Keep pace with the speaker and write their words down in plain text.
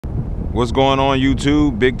What's going on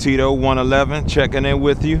YouTube? Big Tito 111 checking in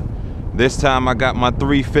with you. This time I got my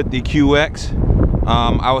 350 QX.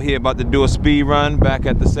 Out here about to do a speed run back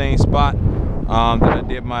at the same spot that I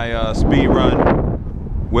did my speed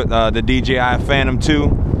run with the DJI Phantom 2.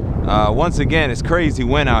 Once again, it's crazy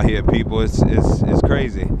wind out here, people. It's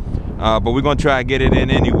crazy. But we're gonna try to get it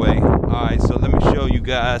in anyway. All right, so let me show you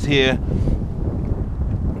guys here.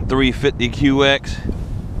 350 QX.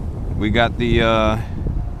 We got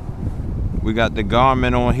the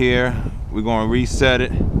Garmin on here. We're gonna reset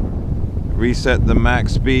it, reset the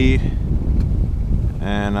max speed,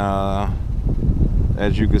 and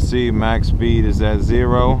as you can see, max speed is at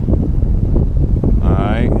 0. All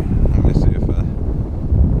right, let me see if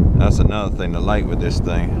that's another thing, the light with this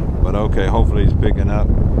thing. But okay, hopefully it's picking up.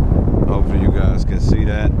 Hopefully you guys can see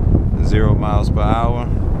that. 0 miles per hour.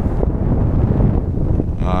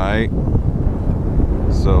 All right,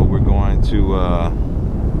 so we're going to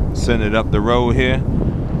send it up the road here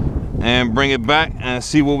and bring it back and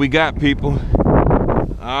see what we got, people.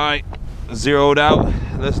 All right, zeroed out.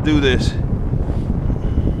 Let's do this.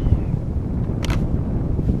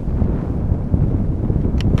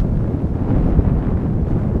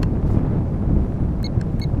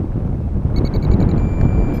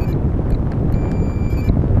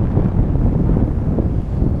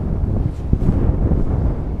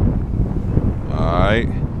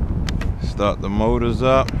 Start the motors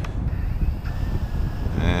up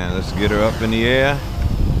and let's get her up in the air.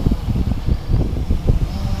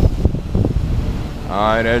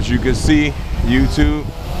 All right, as you can see, YouTube,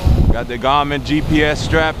 got the Garmin GPS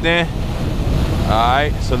strapped in. All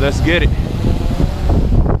right, so let's get it.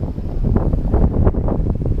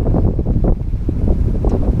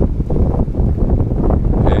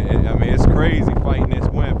 I mean, it's crazy fighting this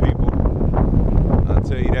wind, people. I'll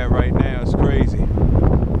tell you that right now, it's crazy.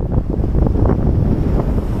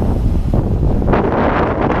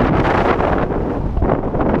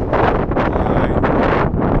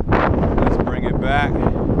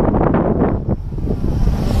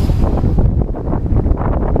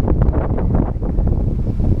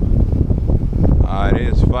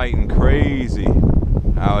 Fighting crazy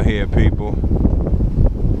out here, people.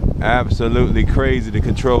 Absolutely crazy to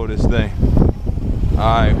control this thing. All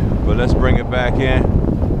right, but let's bring it back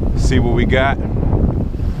in, see what we got. All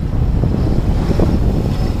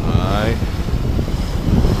right.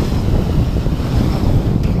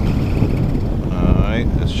 All right,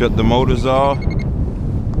 let's shut the motors off. All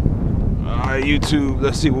right, YouTube,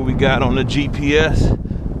 let's see what we got on the GPS.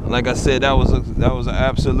 Like I said, that was an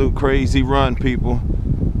absolute crazy run, people.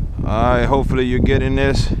 All right, hopefully you're getting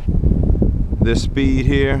this speed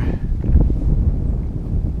here.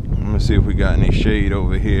 Let me see if we got any shade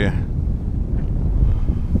over here.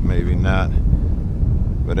 Maybe not.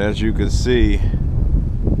 But as you can see,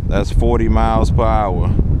 that's 40 miles per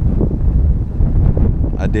hour.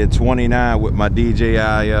 I did 29 with my DJI,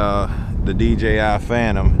 the DJI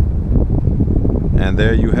Phantom. And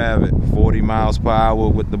there you have it, 40 miles per hour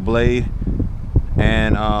with the blade.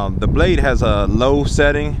 And the blade has a low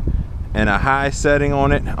setting and a high setting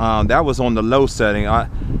on it. That was on the low setting. I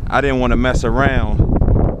didn't want to mess around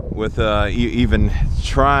with even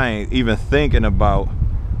thinking about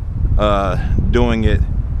doing it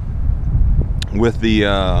with the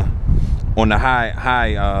on the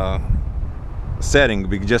high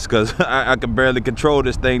setting, just because I could barely control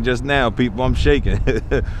this thing just now, people. I'm shaking.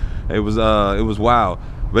 It was wild.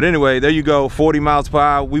 But anyway, there you go, 40 miles per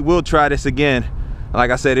hour. We will try this again. Like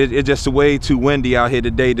I said, it's just way too windy out here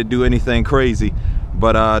today to do anything crazy.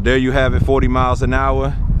 But there you have it, 40 miles an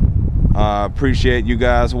hour. Appreciate you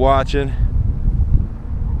guys watching,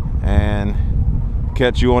 and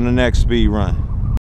catch you on the next speed run.